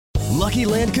Lucky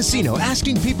Land Casino,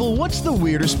 asking people, what's the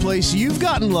weirdest place you've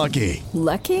gotten lucky?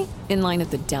 Lucky? In line at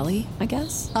the deli, I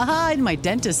guess? Aha, in my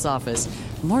dentist's office.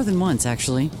 More than once,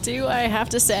 actually. Do I have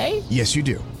to say? Yes, you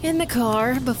do. In the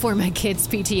car before my kids'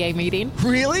 PTA meeting.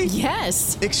 Really?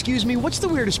 Yes. Excuse me, what's the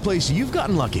weirdest place you've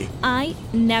gotten lucky? I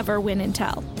never win and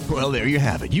tell. Well, there you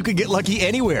have it. You can get lucky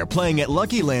anywhere, playing at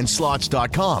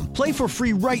LuckyLandSlots.com. Play for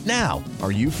free right now.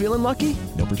 Are you feeling lucky?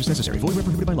 No purchase necessary. Void where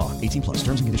prohibited by law. 18 plus.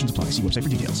 Terms and conditions apply. See website for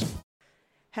details.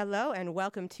 Hello and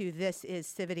welcome to This is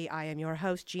Civity. I am your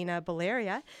host, Gina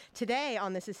Baleria. Today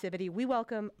on This is Civity, we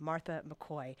welcome Martha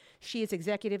McCoy. She is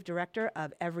Executive Director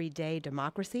of Everyday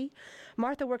Democracy.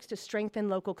 Martha works to strengthen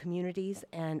local communities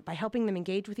and by helping them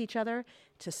engage with each other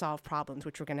to solve problems,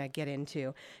 which we're going to get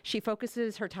into. She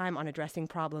focuses her time on addressing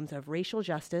problems of racial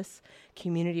justice,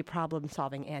 community problem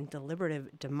solving, and deliberative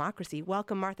democracy.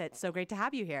 Welcome, Martha. It's so great to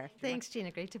have you here. Thanks, Gina.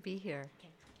 Great to be here.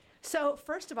 So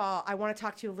first of all, I want to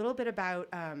talk to you a little bit about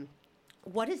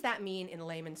what does that mean in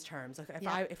layman's terms?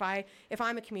 If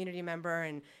I'm a community member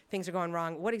and things are going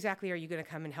wrong, what exactly are you going to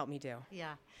come and help me do?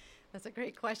 Yeah, that's a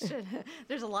great question.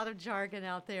 There's a lot of jargon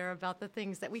out there about the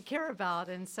things that we care about,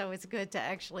 and so it's good to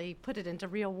actually put it into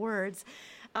real words.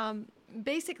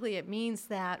 Basically, it means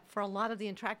that for a lot of the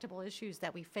intractable issues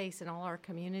that we face in all our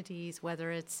communities, whether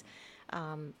it's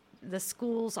the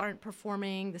schools aren't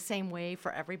performing the same way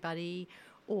for everybody,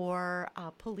 or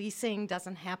policing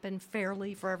doesn't happen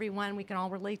fairly for everyone. We can all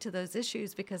relate to those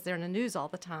issues because they're in the news all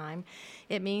the time.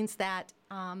 It means that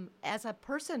as a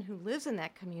person who lives in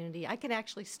that community, I can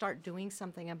actually start doing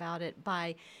something about it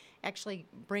by actually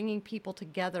bringing people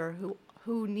together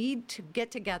who need to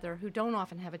get together, who don't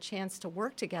often have a chance to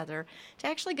work together, to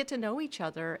actually get to know each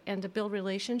other and to build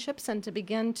relationships and to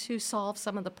begin to solve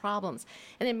some of the problems.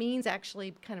 And it means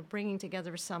actually kind of bringing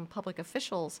together some public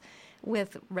officials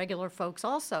with regular folks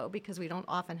also, because we don't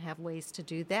often have ways to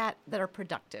do that are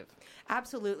productive.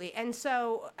 Absolutely. And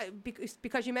so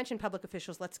because you mentioned public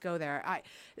officials, let's go there.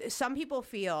 Some people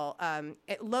feel,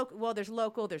 there's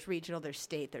local, there's regional, there's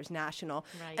state, there's national.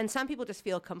 Right. And some people just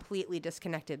feel completely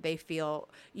disconnected. They feel,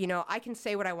 I can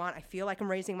say what I want. I feel like I'm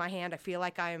raising my hand. I feel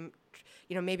like I'm,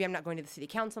 maybe I'm not going to the city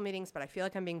council meetings, but I feel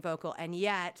like I'm being vocal. And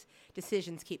yet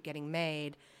decisions keep getting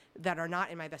made that are not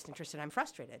in my best interest, and I'm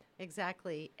frustrated.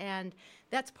 Exactly. And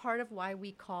that's part of why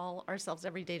we call ourselves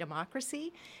Everyday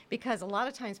Democracy, because a lot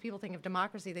of times people think of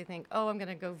democracy, they think, oh, I'm going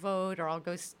to go vote, or I'll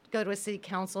go to a city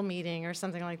council meeting or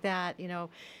something like that,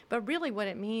 But really what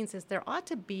it means is there ought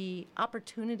to be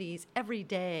opportunities every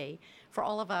day for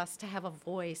all of us to have a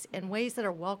voice in ways that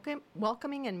are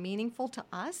welcoming and meaningful to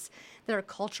us, that are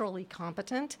culturally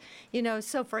competent.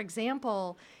 So for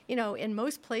example, in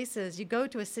most places you go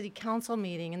to a city council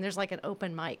meeting and there's like an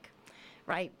open mic,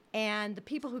 right? And the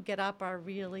people who get up are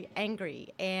really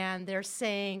angry, and they're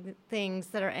saying things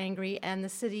that are angry, and the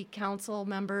city council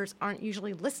members aren't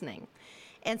usually listening.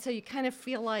 And so you kind of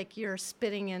feel like you're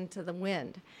spitting into the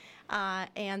wind.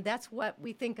 And that's what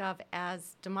we think of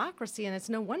as democracy, and it's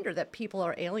no wonder that people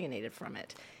are alienated from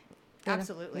it.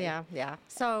 Absolutely. Yeah.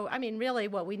 So, really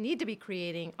what we need to be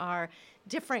creating are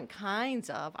different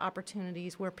kinds of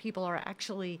opportunities where people are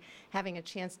actually having a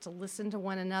chance to listen to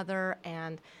one another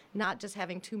and not just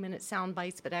having 2-minute sound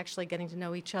bites, but actually getting to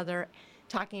know each other,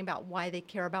 talking about why they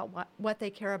care about what they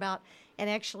care about, and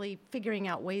actually figuring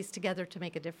out ways together to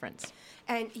make a difference.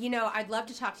 And, I'd love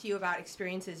to talk to you about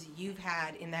experiences you've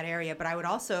had in that area, but I would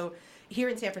also, here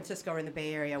in San Francisco or in the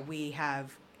Bay Area, we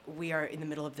are in the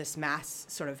middle of this mass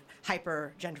sort of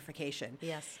hyper gentrification.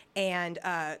 Yes. And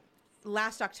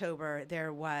last October,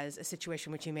 there was a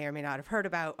situation which you may or may not have heard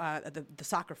about, the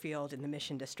soccer field in the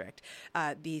Mission District.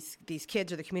 These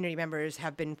kids or the community members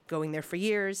have been going there for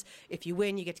years. If you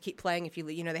win, you get to keep playing. If you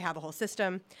they have a whole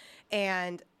system.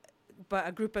 But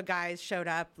a group of guys showed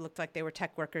up, looked like they were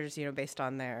tech workers, based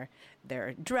on their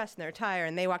dress and their attire,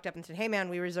 and they walked up and said, "Hey, man,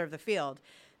 we reserve the field."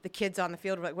 The kids on the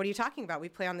field were like, "What are you talking about? We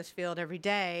play on this field every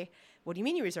day. What do you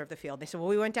mean you reserve the field?" They said, "Well,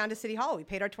 we went down to City Hall. We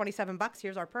paid our $27.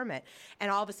 Here's our permit." And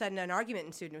all of a sudden, an argument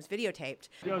ensued, and it was videotaped.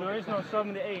 There is no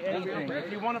 7 to 8 anything.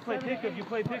 If you want to play pickup, you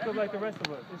play pickup like the rest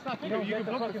of us. It's not pickup. You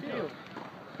can book the field.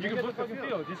 You can book the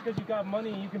field. Just because you got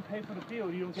money and you can pay for the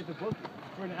field, you don't get to book it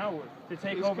for an hour to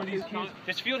take over these kids.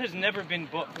 This field has never been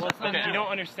booked. You don't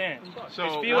understand. This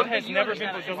field has never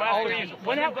been booked. The last 3 years.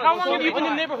 How long have you been in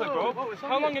the neighborhood, bro?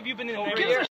 How long have you been in the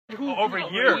neighborhood? Over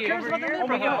a year.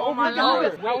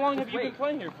 How long have you been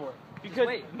playing here for?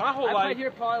 Because my whole I've life, been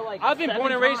here probably like I've been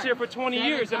born and raised here for 20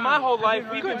 years, and my whole life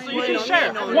we've been You can playing.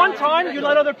 share. One time, you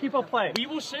let other people play. We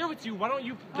will share with you. Why don't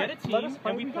you get a team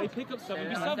and we play pickup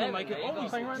 7v7 like it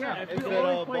always is.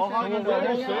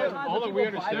 All that we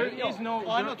understand. There is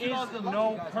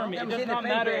no permit. It does not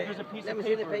matter if there's a piece of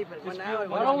paper.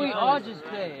 Why don't we all just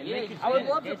play? I would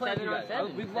love to play with you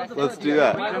guys. Let's do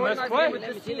that. Then let's play.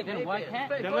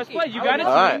 Then let's play. You got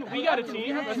a team. We got a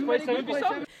team. Let's play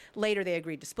 7v7. Later, they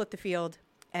agreed to split the field,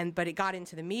 but it got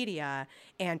into the media,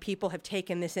 and people have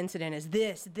taken this incident as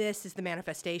this is the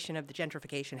manifestation of the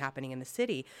gentrification happening in the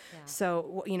city. Yeah.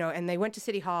 So, and they went to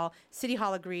City Hall. City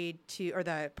Hall agreed to, or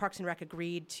the Parks and Rec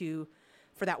agreed to,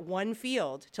 for that one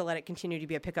field to let it continue to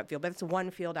be a pickup field. But it's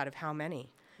one field out of how many?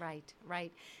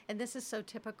 Right. And this is so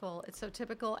typical. It's so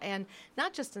typical, and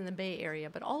not just in the Bay Area,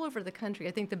 but all over the country.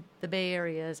 I think the Bay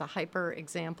Area is a hyper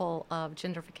example of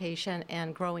gentrification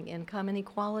and growing income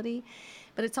inequality.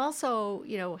 But it's also,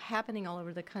 happening all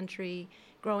over the country,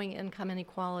 growing income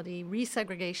inequality,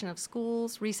 resegregation of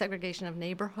schools, resegregation of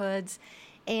neighborhoods,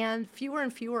 and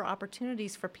fewer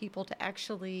opportunities for people to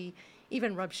actually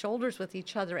even rub shoulders with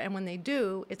each other. And when they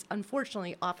do, it's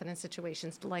unfortunately often in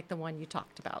situations like the one you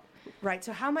talked about. Right.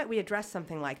 So how might we address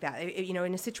something like that?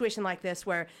 In a situation like this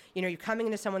where, you're coming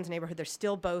into someone's neighborhood, there's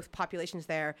still both populations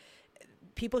there.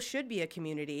 People should be a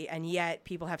community, and yet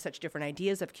people have such different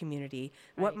ideas of community.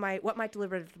 Right. What might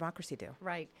deliberative democracy do?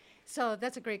 Right. So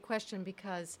that's a great question,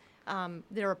 because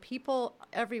there are people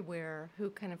everywhere who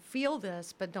kind of feel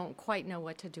this but don't quite know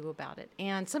what to do about it.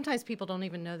 And sometimes people don't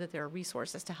even know that there are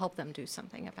resources to help them do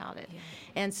something about it. Yeah.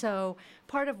 And so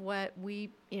part of what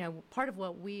we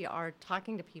are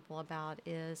talking to people about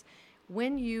is,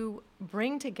 when you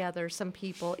bring together some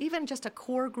people, even just a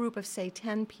core group of, say,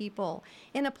 10 people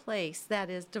in a place that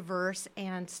is diverse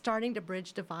and starting to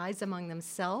bridge divides among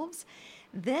themselves,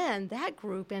 then that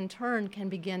group in turn can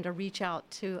begin to reach out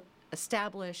to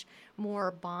establish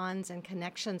more bonds and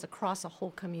connections across a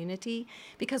whole community.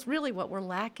 Because really what we're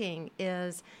lacking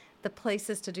is the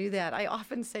places to do that. I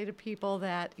often say to people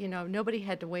that, nobody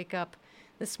had to wake up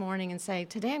this morning and say,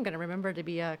 today I'm going to remember to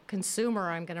be a consumer,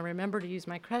 I'm going to remember to use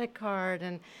my credit card.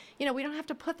 And, we don't have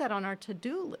to put that on our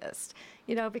to-do list,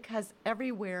 because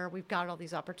everywhere we've got all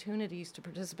these opportunities to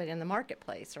participate in the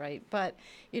marketplace, right? But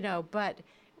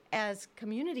as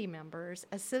community members,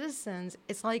 as citizens,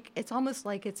 it's almost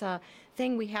like it's a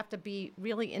thing we have to be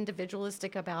really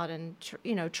individualistic about and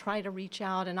try to reach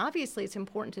out. And obviously it's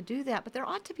important to do that, but there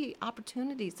ought to be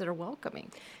opportunities that are welcoming.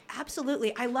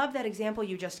 Absolutely. I love that example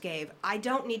you just gave. I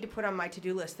don't need to put on my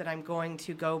to-do list that I'm going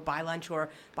to go buy lunch or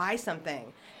buy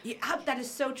something. That is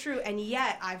so true. And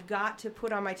yet I've got to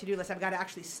put on my to-do list. I've got to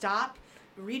actually stop,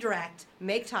 redirect,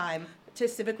 make time to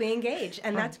civically engage,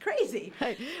 and that's crazy.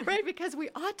 Right, because we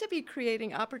ought to be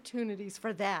creating opportunities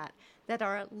for that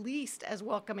are at least as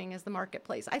welcoming as the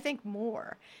marketplace. I think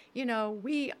more.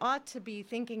 We ought to be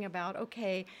thinking about,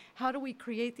 okay, how do we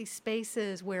create these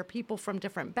spaces where people from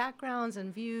different backgrounds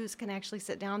and views can actually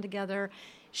sit down together,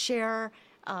 share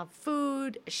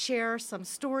food, share some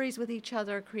stories with each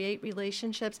other, create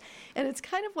relationships. And it's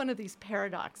kind of one of these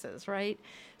paradoxes, right?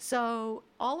 So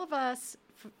all of us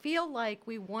feel like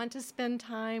we want to spend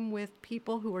time with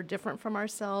people who are different from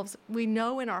ourselves. We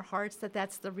know in our hearts that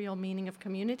that's the real meaning of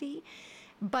community.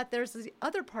 But there's the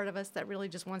other part of us that really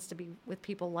just wants to be with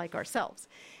people like ourselves.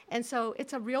 And so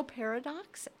it's a real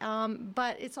paradox,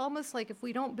 but it's almost like if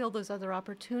we don't build those other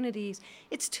opportunities,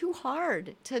 it's too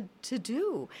hard to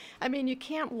do. I mean, you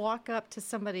can't walk up to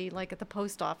somebody like at the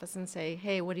post office and say,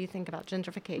 hey, what do you think about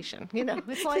gentrification?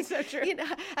 It's like, so true.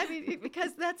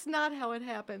 Because that's not how it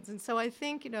happens. And so I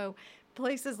think,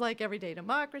 places like Everyday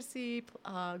Democracy,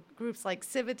 groups like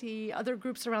Civity, other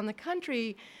groups around the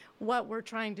country, what we're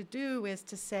trying to do is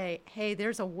to say, hey,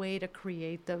 there's a way to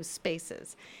create those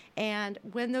spaces. And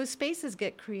when those spaces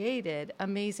get created,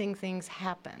 amazing things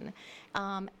happen.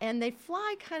 And they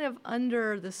fly kind of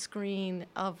under the screen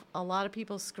of a lot of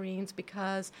people's screens,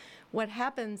 because what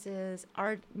happens is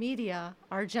our media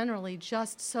are generally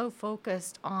just so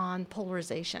focused on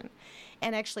polarization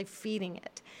and actually feeding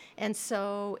it. And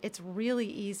so it's really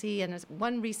easy. And as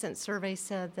one recent survey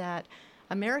said that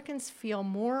Americans feel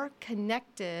more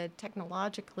connected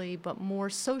technologically, but more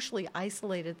socially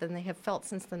isolated than they have felt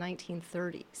since the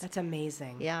 1930s. That's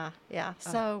amazing. Yeah.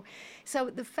 So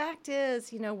the fact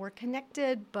is, we're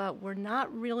connected, but we're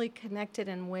not really connected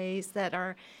in ways that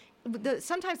are.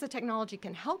 Sometimes the technology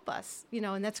can help us,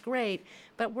 and that's great,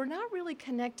 but we're not really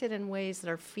connected in ways that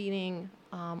are feeding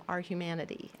our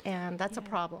humanity, and that's a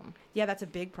problem. Yeah, that's a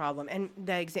big problem. And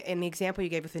in the example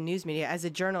you gave with the news media, as a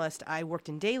journalist, I worked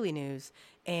in daily news,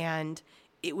 and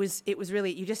it was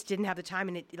really, you just didn't have the time,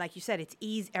 and it, like you said, it's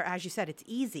easy, or as you said, it's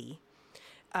easy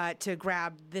to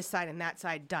grab this side and that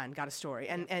side, done, got a story.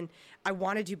 And I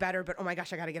want to do better, but oh my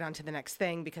gosh, I got to get on to the next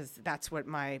thing because that's what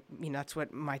my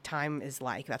time is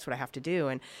like. That's what I have to do.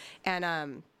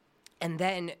 And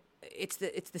then it's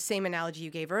the same analogy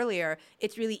you gave earlier.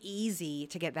 It's really easy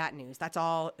to get that news. That's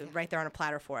all right there on a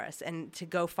platter for us. And to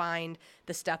go find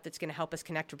the stuff that's going to help us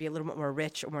connect or be a little bit more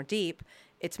rich or more deep,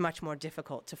 it's much more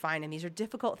difficult to find. And these are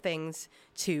difficult things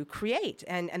to create.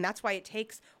 And that's why it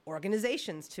takes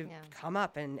organizations to come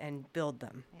up and build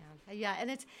them. Yeah,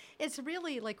 and it's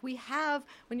really like we have,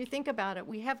 when you think about it,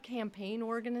 we have campaign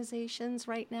organizations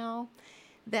right now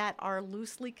that are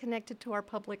loosely connected to our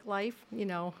public life. You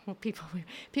know,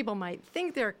 people might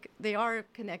think they are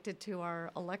connected to our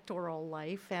electoral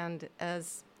life, and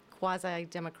as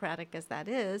quasi-democratic as that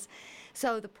is.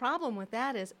 So the problem with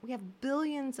that is we have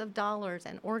billions of dollars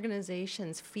and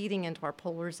organizations feeding into our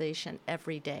polarization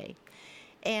every day.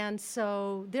 And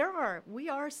so we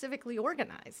are civically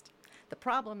organized. The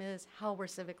problem is how we're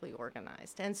civically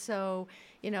organized. And so,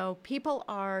 people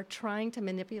are trying to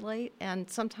manipulate and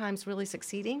sometimes really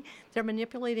succeeding. They're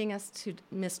manipulating us to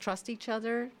mistrust each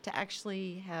other, to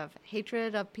actually have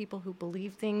hatred of people who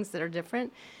believe things that are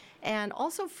different, and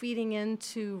also feeding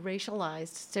into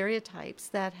racialized stereotypes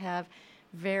that have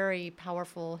very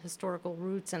powerful historical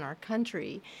roots in our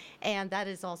country. And that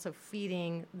is also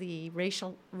feeding the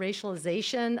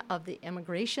racialization of the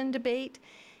immigration debate.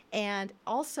 And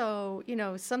also,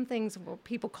 some things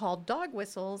people call dog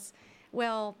whistles.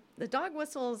 Well, the dog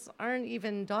whistles aren't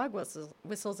even dog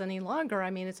whistles any longer.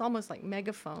 I mean, it's almost like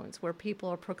megaphones where people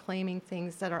are proclaiming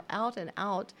things that are out and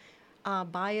out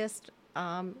biased,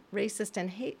 racist, and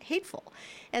hateful.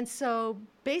 And so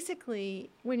basically,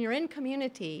 when you're in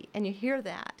community and you hear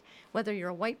that, whether you're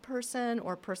a white person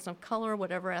or a person of color,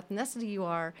 whatever ethnicity you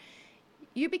are,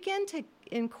 you begin to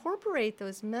incorporate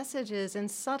those messages in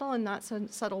subtle and not so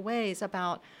subtle ways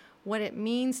about what it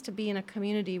means to be in a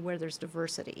community where there's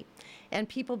diversity. And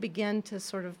people begin to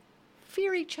sort of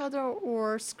fear each other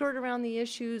or skirt around the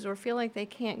issues or feel like they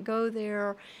can't go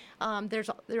there. There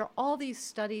are all these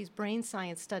studies, brain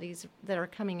science studies, that are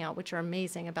coming out, which are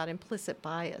amazing, about implicit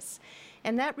bias.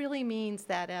 And that really means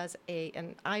that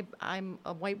I'm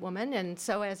a white woman, and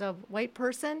so as a white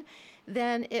person,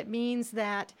 then it means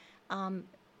that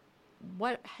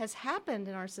what has happened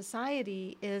in our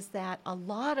society is that a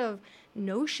lot of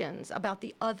notions about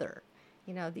the other,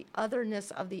 the otherness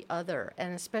of the other,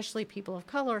 and especially people of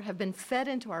color, have been fed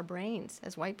into our brains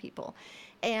as white people.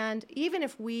 And even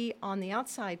if we on the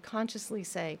outside consciously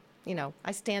say,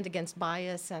 I stand against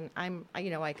bias and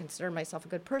I consider myself a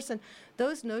good person,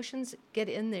 those notions get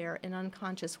in there in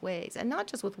unconscious ways. And not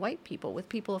just with white people, with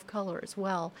people of color as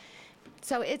well.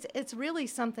 So it's really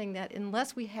something that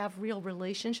unless we have real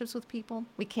relationships with people,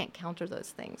 we can't counter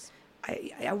those things.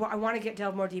 I want to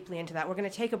delve more deeply into that. We're going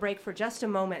to take a break for just a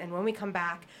moment, and when we come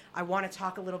back, I want to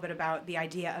talk a little bit about the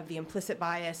idea of the implicit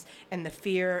bias and the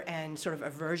fear and sort of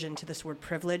aversion to this word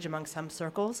privilege among some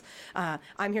circles.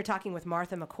 I'm here talking with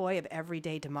Martha McCoy of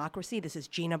Everyday Democracy. This is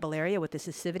Gina Baleria with This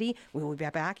Is Civity. We will be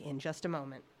back in just a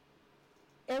moment.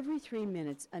 Every 3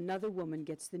 minutes, another woman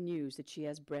gets the news that she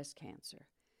has breast cancer.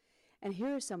 And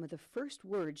here are some of the first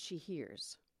words she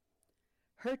hears.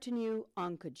 HER2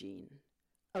 oncogene,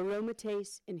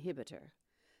 aromatase inhibitor,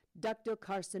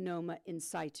 ductocarcinoma in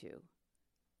situ.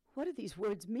 What do these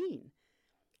words mean?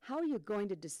 How are you going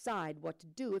to decide what to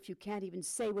do if you can't even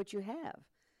say what you have?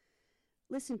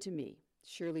 Listen to me,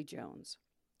 Shirley Jones.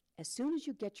 As soon as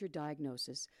you get your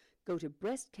diagnosis, go to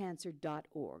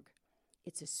breastcancer.org.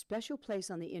 It's a special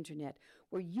place on the internet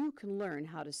where you can learn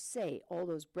how to say all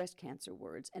those breast cancer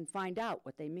words and find out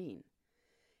what they mean.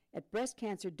 At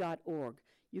breastcancer.org,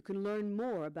 you can learn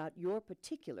more about your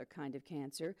particular kind of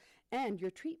cancer and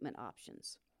your treatment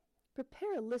options.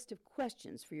 Prepare a list of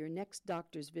questions for your next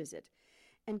doctor's visit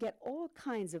and get all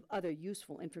kinds of other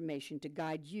useful information to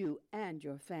guide you and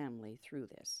your family through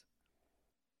this.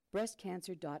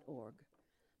 Breastcancer.org,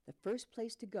 the first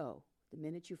place to go the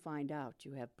minute you find out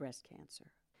you have breast cancer.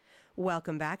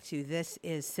 Welcome back to This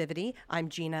Is Civity. I'm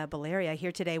Gina Baleria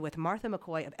here today with Martha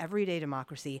McCoy of Everyday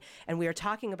Democracy, and we are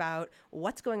talking about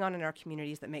what's going on in our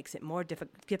communities that makes it more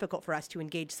difficult for us to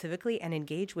engage civically and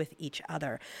engage with each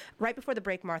other. Right before the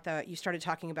break, Martha, you started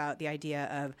talking about the idea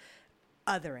of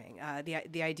othering,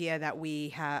 the idea that we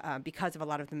have, because of a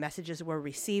lot of the messages we're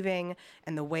receiving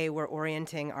and the way we're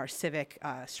orienting our civic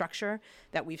structure,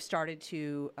 that we've started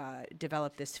to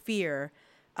develop this fear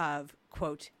of,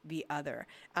 quote, the other.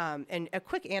 And a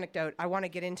quick anecdote, I want to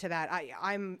get into that.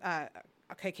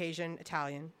 Caucasian,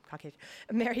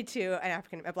 married to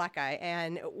a black guy,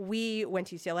 and we went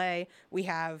to UCLA. We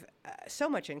have so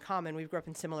much in common. We grew up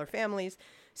in similar families,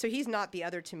 so he's not the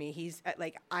other to me. He's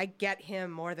like, I get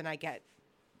him more than I get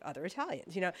other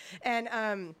Italians,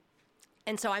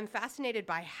 and so I'm fascinated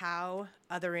by how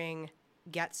othering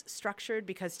gets structured,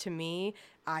 because to me,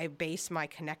 I base my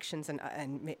connections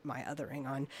and my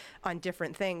othering on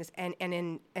different things. And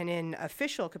in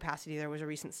official capacity, there was a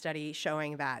recent study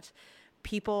showing that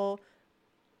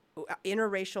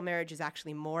interracial marriage is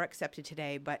actually more accepted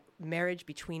today, but marriage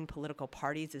between political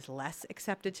parties is less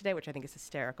accepted today, which I think is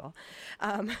hysterical.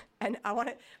 And I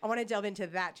want to delve into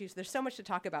that too. So there's so much to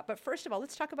talk about. But first of all,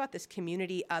 let's talk about this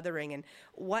community othering and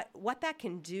what that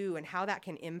can do and how that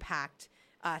can impact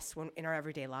us in our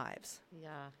everyday lives.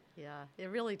 Yeah, it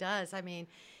really does. I mean,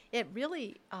 it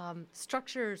really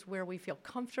structures where we feel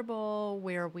comfortable,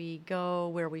 where we go,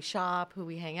 where we shop, who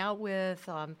we hang out with,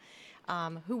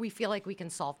 who we feel like we can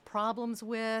solve problems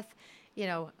with,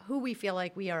 who we feel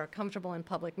like we are comfortable in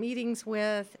public meetings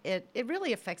with. It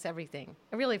really affects everything.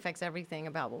 It really affects everything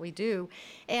about what we do.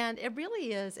 And it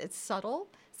really is, it's subtle.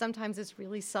 Sometimes it's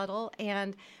really subtle.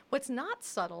 And what's not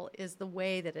subtle is the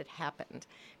way that it happened,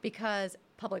 because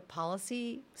public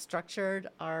policy structured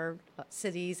our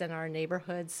cities and our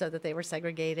neighborhoods so that they were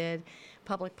segregated.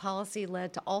 Public policy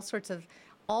led to all sorts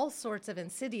of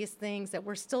insidious things that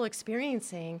we're still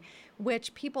experiencing,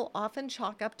 which people often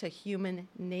chalk up to human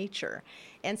nature.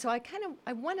 And so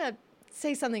I want to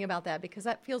say something about that, because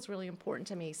that feels really important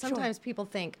to me. Sometimes people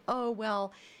think, oh,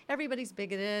 well, everybody's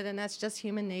bigoted and that's just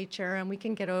human nature and we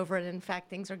can get over it. In fact,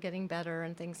 things are getting better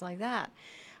and things like that.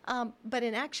 But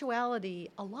in actuality,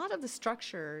 a lot of the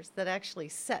structures that actually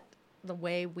set the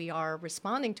way we are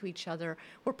responding to each other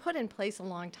were put in place a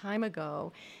long time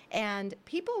ago. And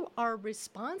people are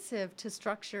responsive to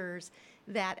structures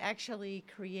that actually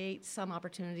create some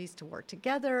opportunities to work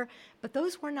together, but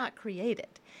those were not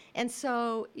created. And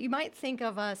so you might think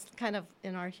of us kind of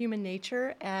in our human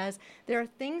nature as there are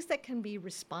things that can be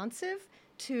responsive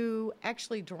to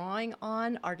actually drawing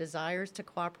on our desires to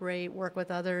cooperate, work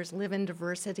with others, live in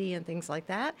diversity and things like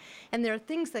that. And there are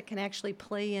things that can actually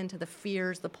play into the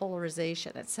fears, the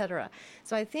polarization, et cetera.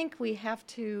 So I think we have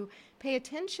to pay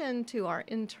attention to our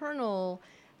internal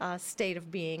state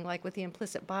of being. Like with the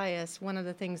implicit bias, one of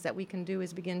the things that we can do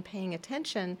is begin paying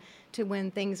attention to when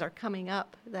things are coming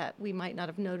up that we might not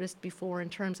have noticed before in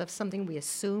terms of something we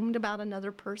assumed about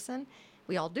another person.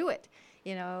 We all do it.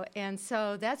 And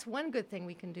so that's one good thing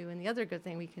we can do. And the other good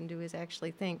thing we can do is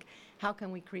actually think, how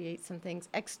can we create some things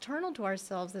external to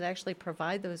ourselves that actually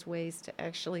provide those ways to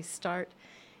actually start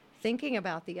thinking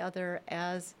about the other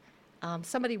as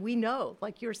somebody we know,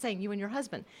 like you were saying, you and your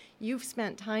husband. You've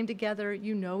spent time together,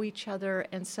 you know each other,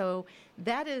 and so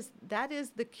that is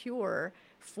the cure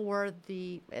for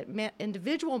the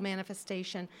individual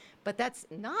manifestation, but that's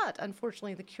not,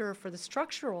 unfortunately, the cure for the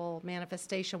structural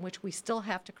manifestation, which we still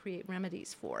have to create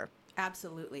remedies for.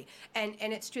 Absolutely. And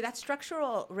it's true, that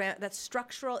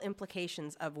structural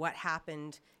implications of what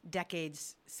happened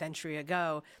decades, century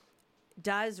ago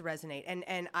does resonate.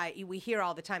 And we hear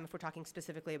all the time, if we're talking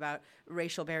specifically about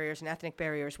racial barriers and ethnic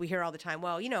barriers, we hear all the time,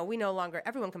 well, we no longer,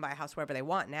 everyone can buy a house wherever they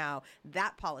want now.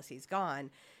 That policy's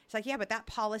gone. It's like, yeah, but that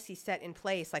policy set in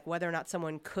place, like whether or not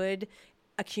someone could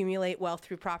accumulate wealth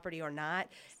through property or not.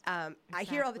 Exactly. I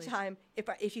hear all the time,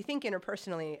 if you think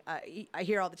interpersonally, I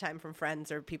hear all the time from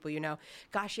friends or people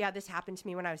gosh, yeah, this happened to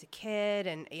me when I was a kid,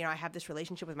 and I have this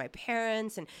relationship with my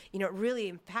parents, and it really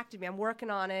impacted me. I'm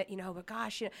working on it, but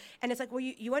gosh, and it's like, well,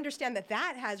 you understand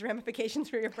that has ramifications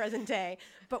for your present day,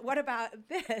 but what about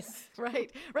this? Right,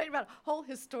 about whole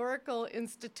historical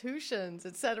institutions,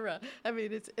 et cetera. I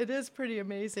mean, it is pretty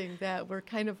amazing that we're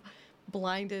kind of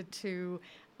blinded to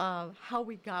how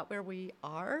we got where we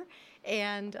are.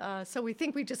 And so we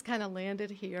think we just kind of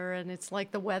landed here and it's like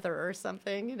the weather or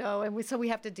something, and so we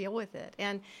have to deal with it.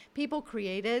 And people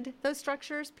created those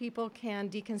structures. People can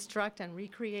deconstruct and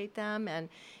recreate them. And,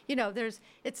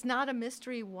 it's not a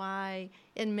mystery why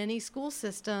in many school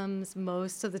systems,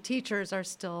 most of the teachers are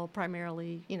still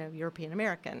primarily, European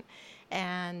American.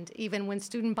 And even when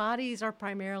student bodies are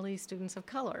primarily students of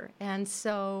color. And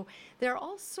so there are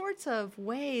all sorts of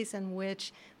ways in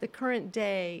which the current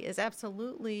day is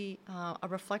absolutely a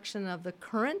reflection of the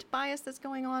current bias that's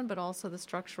going on, but also the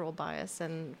structural bias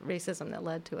and racism that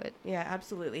led to it. Yeah,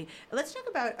 absolutely. Let's talk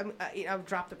about, I'll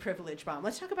drop the privilege bomb.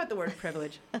 Let's talk about the word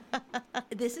privilege.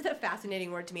 This is a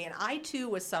fascinating word to me. And I, too,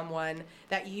 was someone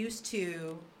that used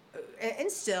to, and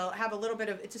still have a little bit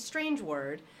of, it's a strange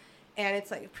word. And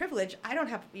it's like privilege. I don't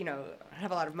have, I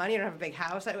have a lot of money. I don't have a big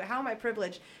house. How am I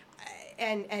privileged?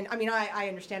 And I mean, I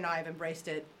understand now. I've embraced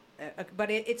it but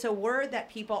it's a word that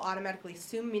people automatically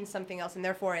assume means something else, and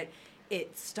therefore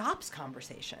it stops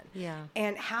conversation. Yeah.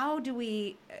 And how do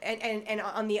we, and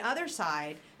on the other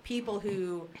side, people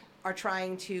who are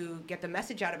trying to get the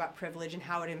message out about privilege and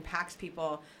how it impacts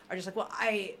people are just like, well,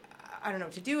 I don't know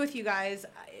what to do with you guys.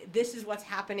 This is what's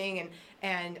happening,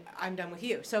 and I'm done with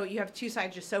you. So you have two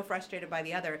sides just so frustrated by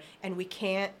the other, and we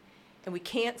can't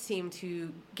seem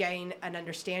to gain an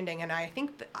understanding. And I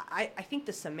think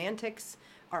the semantics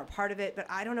are a part of it, but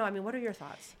I don't know. I mean, what are your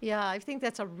thoughts? Yeah, I think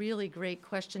that's a really great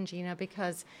question, Gina,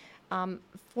 because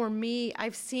for me,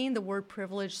 I've seen the word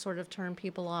privilege sort of turn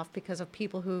people off because of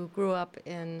people who grew up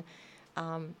in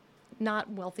not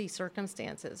wealthy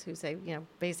circumstances, who say,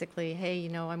 basically, hey,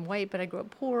 I'm white, but I grew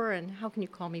up poor, and how can you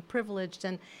call me privileged?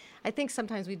 And I think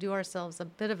sometimes we do ourselves a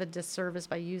bit of a disservice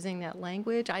by using that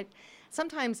language.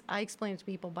 Sometimes I explain it to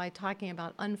people by talking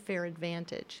about unfair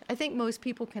advantage. I think most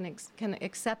people can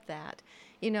accept that,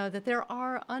 that there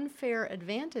are unfair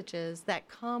advantages that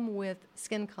come with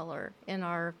skin color in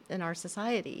our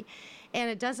society,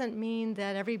 and it doesn't mean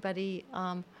that everybody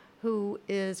who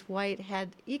is white had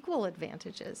equal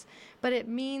advantages, but it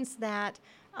means that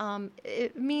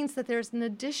there's an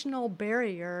additional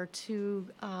barrier to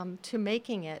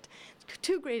making it.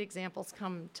 Two great examples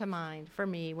come to mind for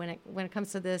me when it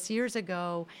comes to this. Years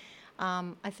ago,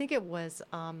 I think it was,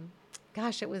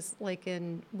 it was like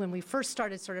when we first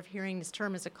started sort of hearing this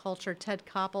term as a culture. Ted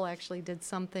Koppel actually did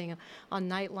something on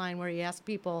Nightline where he asked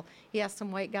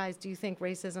some white guys, do you think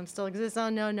racism still exists? Oh,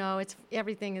 no,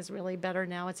 everything is really better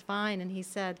now, it's fine. And he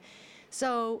said,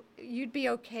 so you'd be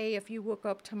okay if you woke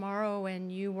up tomorrow and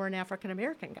you were an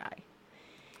African-American guy.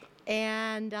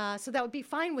 And so that would be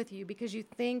fine with you because you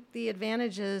think the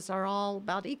advantages are all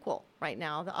about equal right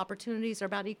now. The opportunities are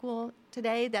about equal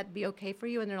today. That'd be okay for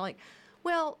you. And they're like,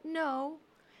 well, no.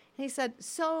 And he said,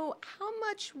 so how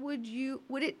much would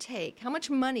it take? How much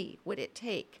money would it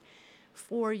take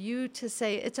for you to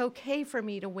say, it's okay for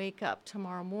me to wake up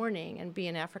tomorrow morning and be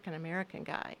an African-American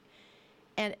guy?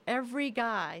 And every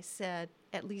guy said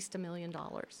at least $1 million.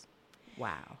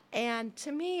 Wow. And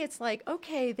to me, it's like,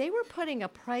 okay, they were putting a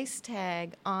price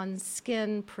tag on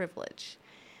skin privilege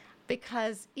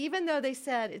because even though they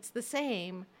said it's the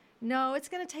same, no, it's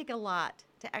going to take a lot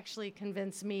to actually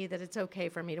convince me that it's okay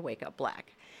for me to wake up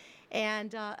black.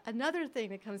 And another thing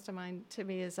that comes to mind to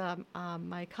me is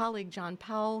my colleague John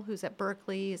Powell, who's at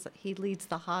Berkeley. He leads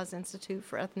the Haas Institute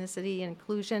for Ethnicity and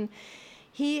Inclusion.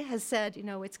 He has said,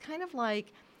 it's kind of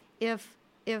like if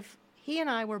he and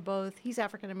I were both, he's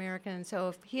African-American, so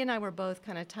if he and I were both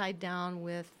kind of tied down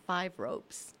with 5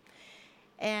 ropes,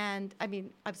 and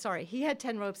he had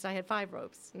 10 ropes, I had 5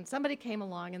 ropes, and somebody came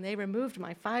along and they removed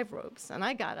my 5 ropes, and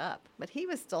I got up, but he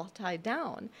was still tied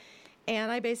down.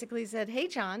 And I basically said, hey,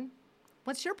 John,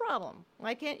 what's your problem?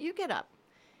 Why can't you get up?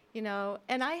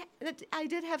 And I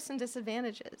did have some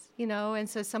disadvantages, and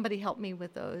so somebody helped me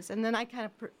with those. And then I kind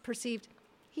of perceived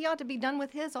he ought to be done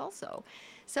with his also.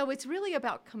 So it's really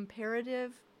about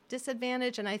comparative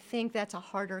disadvantage, and I think that's a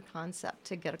harder concept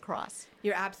to get across.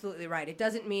 You're absolutely right. It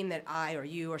doesn't mean that I or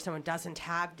you or someone doesn't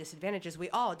have disadvantages. We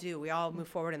all do. We all move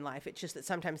forward in life. It's just that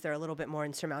sometimes they're a little bit more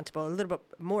insurmountable, a little bit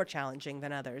more challenging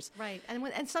than others. Right,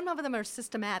 and some of them are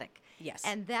systematic. Yes.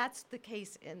 And that's the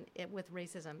case with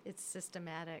racism. It's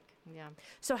systematic, yeah.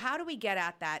 So how do we get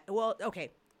at that? Well, okay.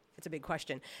 It's a big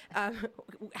question.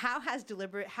 How has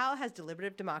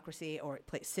deliberative democracy or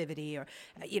passivity, or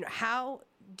how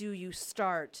do you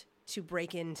start to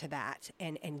break into that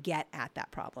and get at that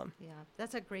problem? Yeah,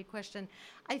 that's a great question.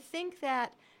 I think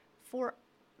that for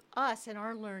us in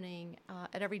our learning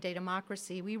at Everyday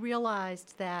Democracy, we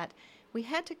realized that we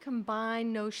had to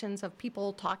combine notions of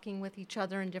people talking with each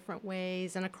other in different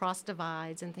ways and across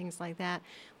divides and things like that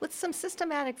with some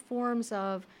systematic forms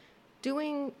of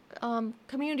doing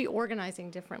community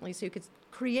organizing differently, so you could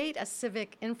create a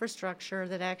civic infrastructure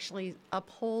that actually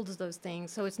upholds those things.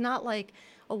 So it's not like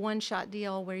a one-shot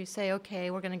deal where you say,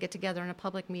 okay, we're going to get together in a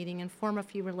public meeting and form a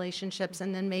few relationships,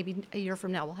 and then maybe a year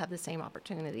from now we'll have the same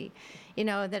opportunity.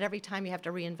 That every time you have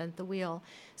to reinvent the wheel.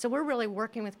 So we're really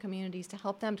working with communities to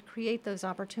help them to create those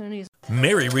opportunities.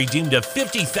 Mary redeemed a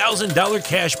 $50,000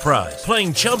 cash prize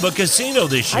playing Chumba Casino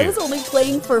this year. I was only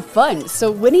playing for fun,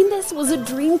 so winning this was a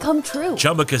dream come true.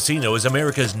 Chumba Casino is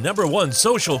America's #1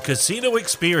 social casino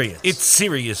experience. It's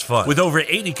serious fun. With over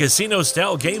 80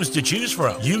 casino-style games to choose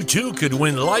from, you too could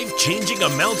win life-changing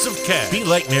amounts of cash. Be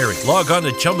like Mary. Log on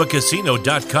to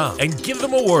ChumbaCasino.com and give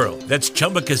them a whirl. That's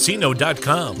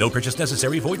ChumbaCasino.com. No purchase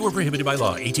necessary. Void where prohibited by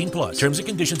law. 18+. Terms and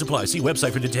conditions apply. See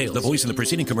website for details. The voice in the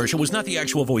preceding commercial was not the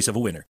actual voice of a winner.